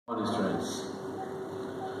Morning students.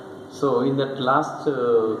 So in that last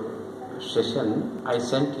session, I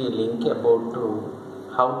sent a link about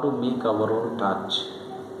how to make our own torch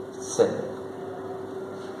cell.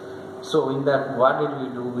 So in that, what did we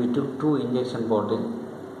do? We took two injection bottles.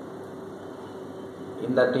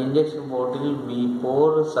 In that injection bottle, we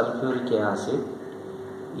poured sulfuric acid.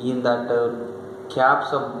 In that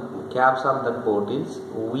caps of the bottles,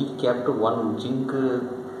 we kept one zinc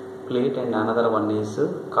plate and another one is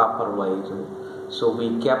copper wire. So we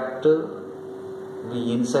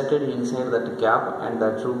inserted inside that cap, and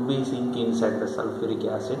that should be sink inside the sulfuric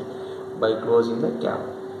acid by closing the cap.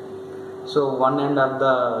 So one end of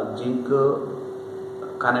the zinc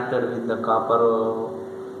connected with the copper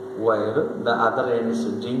wire, the other end is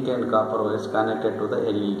zinc and copper wires connected to the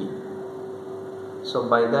LED. So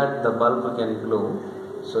by that the bulb can glow.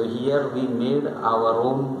 So here we made our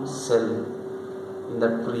own cell in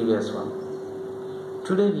that previous one.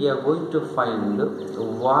 Today we are going to find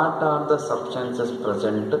what are the substances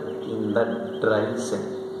present in that dry cell.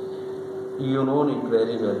 You know it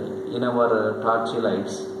very well. In our torch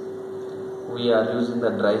lights, we are using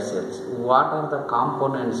the dry cells. What are the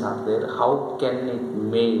components are there? How can it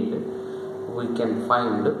made? We can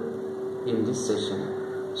find in this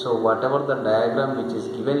session. So whatever the diagram which is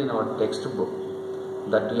given in our textbook,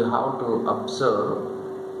 that you have to observe,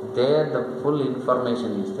 there the full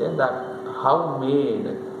information is there, that how made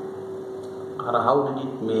or how did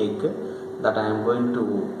it make, that I am going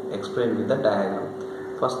to explain with the diagram.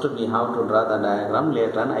 First we have to draw the diagram,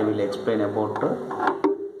 later on I will explain about.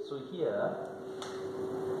 So here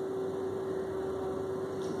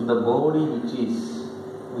the body which is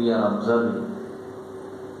we are observing,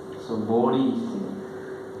 so body is there.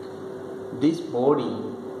 This body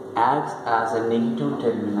acts as a negative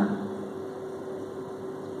terminal.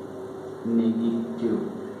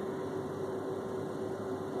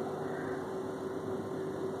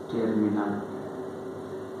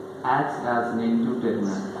 Acts as negative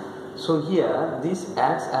terminal. So here this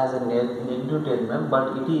acts as a negative terminal,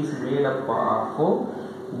 but it is made up of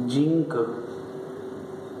zinc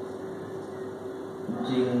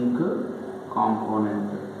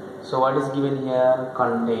component. So what is given here?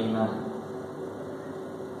 Container.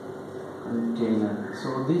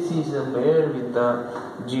 So this is made with the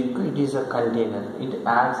zinc. It is a container. It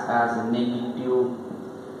acts as a negative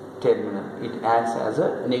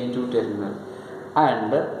terminal.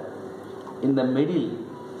 And in the middle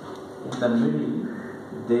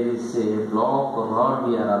there is a block rod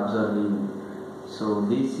we are observing. So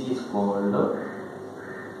this is called,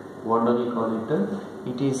 what do we call it?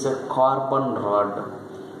 It is a carbon rod.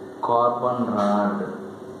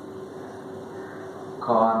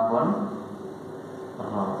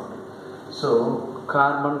 So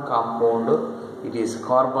carbon compound, it is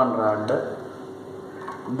carbon rod.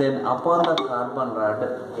 Then upon the carbon rod,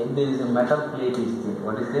 there is a metal plate is there.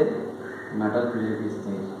 What is there? Metal plate is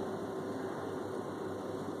there.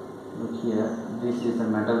 Look here, this is a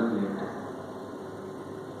metal plate.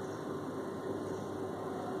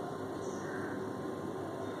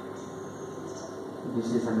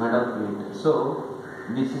 This is a metal plate. So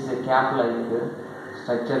this is a cap-like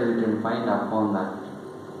structure we can find upon that.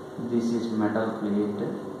 This is metal plate.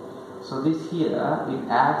 So this here, it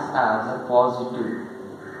acts as a positive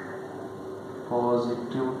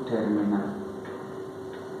terminal.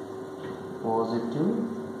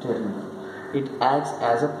 It acts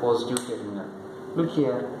as a positive terminal. Look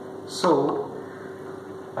here. So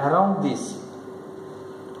around this,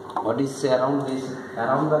 what is around this?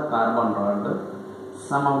 Around the carbon rod,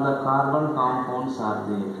 some of the carbon compounds are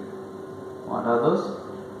there. What are those?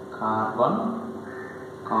 Carbon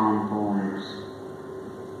compounds.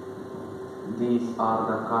 These are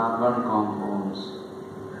the carbon compounds.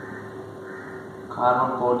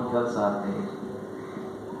 Carbon particles are there.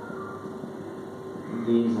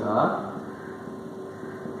 These are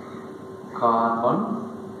carbon.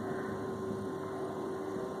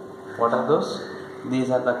 What are those? These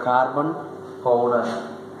are the carbon powder.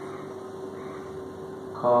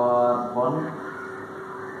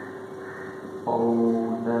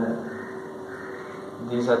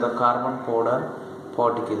 These are the carbon powder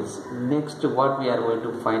particles. Next, what we are going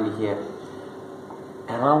to find here,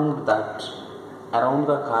 around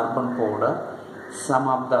the carbon powder, some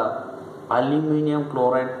of the aluminum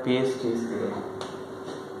chloride paste is there.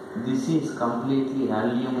 This is completely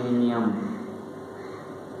aluminum.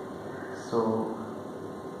 So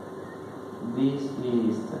this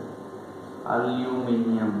is the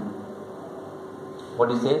aluminum.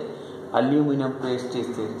 What is it? Aluminum paste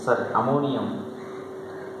is there. Sorry, ammonium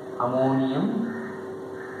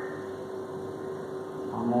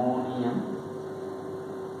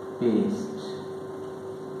paste.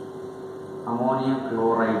 Ammonium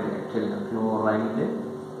chloride,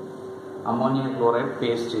 ammonium chloride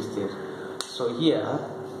paste is there. So here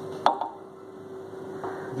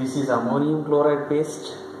this is ammonium chloride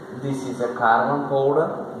paste, this is a carbon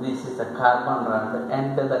powder, this is a carbon rod,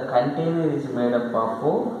 and the container is made up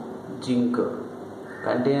of zinc.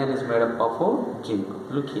 Container is made up of zinc.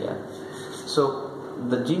 Look here. So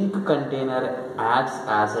the zinc container acts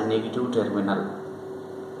as a negative terminal,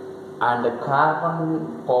 and the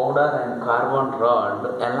carbon powder and carbon rod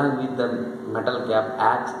along with the metal cap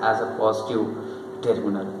acts as a positive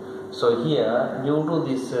terminal. So here, due to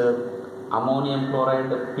this ammonium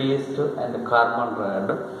chloride paste and carbon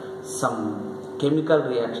rod, some chemical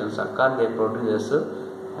reactions occur, they produce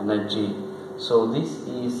energy. So this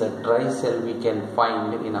is a dry cell we can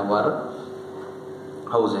find in our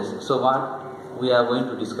houses. So what we are going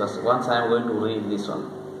to discuss, once I am going to read this one.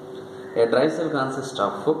 A dry cell consists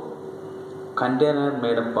of container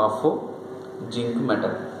made up of zinc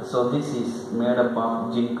metal. So this is made up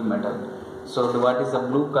of zinc metal. So what is the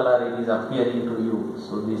blue color, it is appearing to you.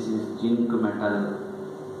 So this is zinc metal.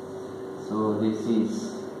 So this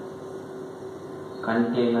is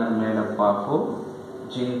container made up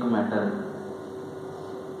of zinc metal.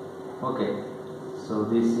 Okay, so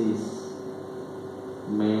this is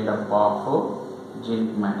made up of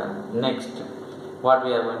zinc metal. Next, what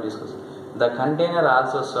we are going to discuss, the container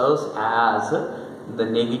also serves as the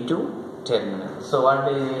negative terminal. So what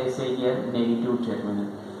they say here, negative terminal.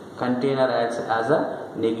 Container acts as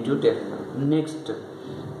a negative terminal.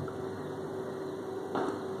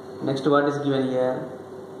 Next what is given here,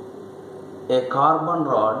 a carbon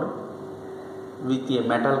rod with a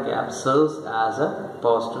metal cap serves as a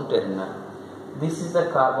positive terminal. This is the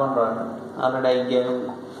carbon rod. Already I gave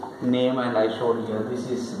name and I showed here. This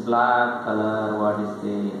is black color. What is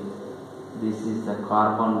there? This is the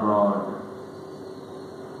carbon rod.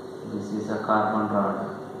 This is a carbon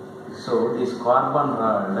rod. So this carbon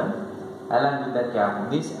rod along with the cap,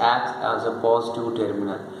 this acts as a positive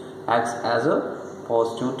terminal.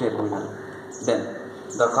 Then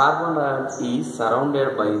the carbon rod is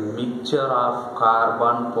surrounded by mixture of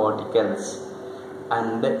carbon particles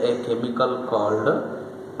and a chemical called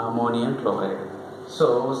ammonium chloride.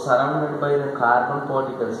 So surrounded by the carbon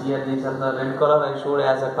particles, here these are the red color I showed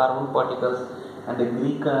as a carbon particles, and the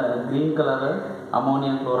green color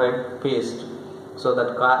ammonium chloride paste. So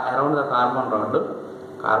that around the carbon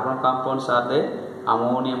rod, carbon compounds are there,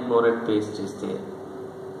 ammonium chloride paste is there.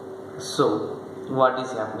 So what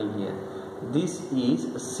is happening here? This is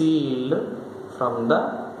sealed from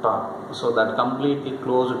the top, so that completely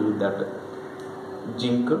closed with that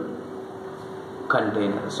zinc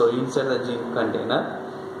container. So inside the zinc container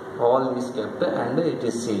all is kept and it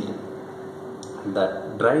is sealed.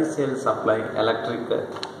 The dry cell supply electric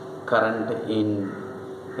current in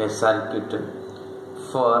a circuit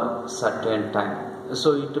for certain time.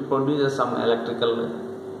 So it produces some electrical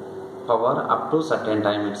power up to certain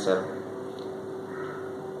time itself.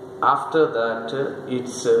 After that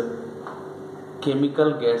its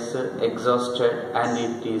chemical gets exhausted and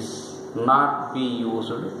it is not be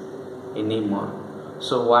used anymore.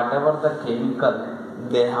 So whatever the chemical,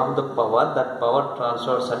 they have the power, that power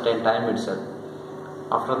transfers certain time itself.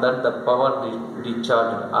 After that the power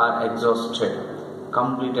discharged or exhausted,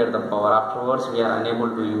 completed the power. Afterwards we are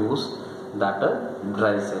unable to use that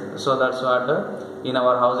dry cell. So that's what in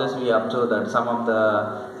our houses we observe, that some of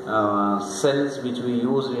the cells which we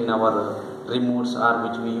use in our remotes or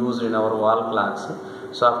which we use in our wall clocks.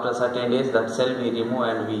 So after certain days that cell we remove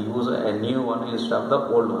and we use a new one instead of the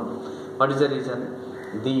old one. What is the reason?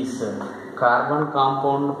 These carbon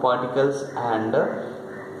compound particles and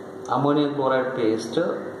ammonium chloride paste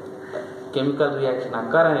chemical reaction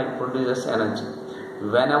occur and it produces energy.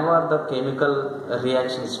 Whenever the chemical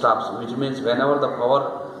reaction stops, which means whenever the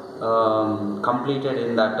power completed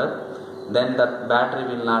in that, then that battery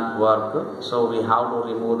will not work. So we have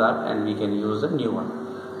to remove that and we can use a new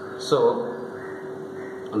one. So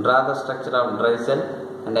draw the structure of dry cell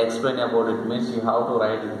and explain about it. Means you have to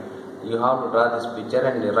write, you have to draw this picture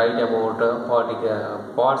and write about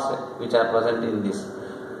parts which are present in this.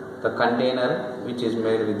 The container which is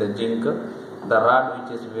made with the zinc, the rod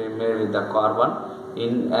which is made with the carbon.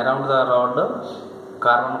 In around the rod,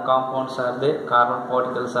 carbon compounds are there, carbon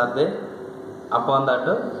particles are there. Upon that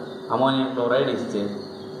ammonium chloride is there.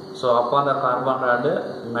 So upon the carbon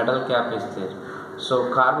rod, metal cap is there.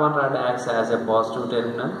 So carbon rod acts as a positive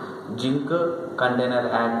terminal, zinc container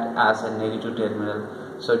acts as a negative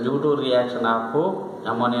terminal. So due to reaction of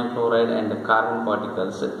ammonium chloride and carbon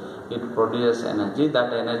particles, it produces energy.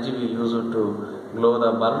 That energy we use to glow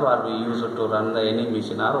the bulb or we use it to run the any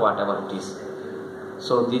machine or whatever it is.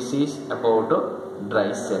 So this is about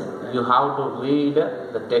dry cell. You have to read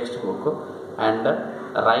the textbook and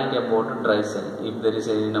write about dry cell. If there is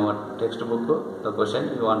in our textbook the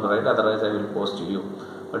question you want to write, otherwise I will post to you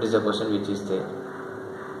what is the question which is there.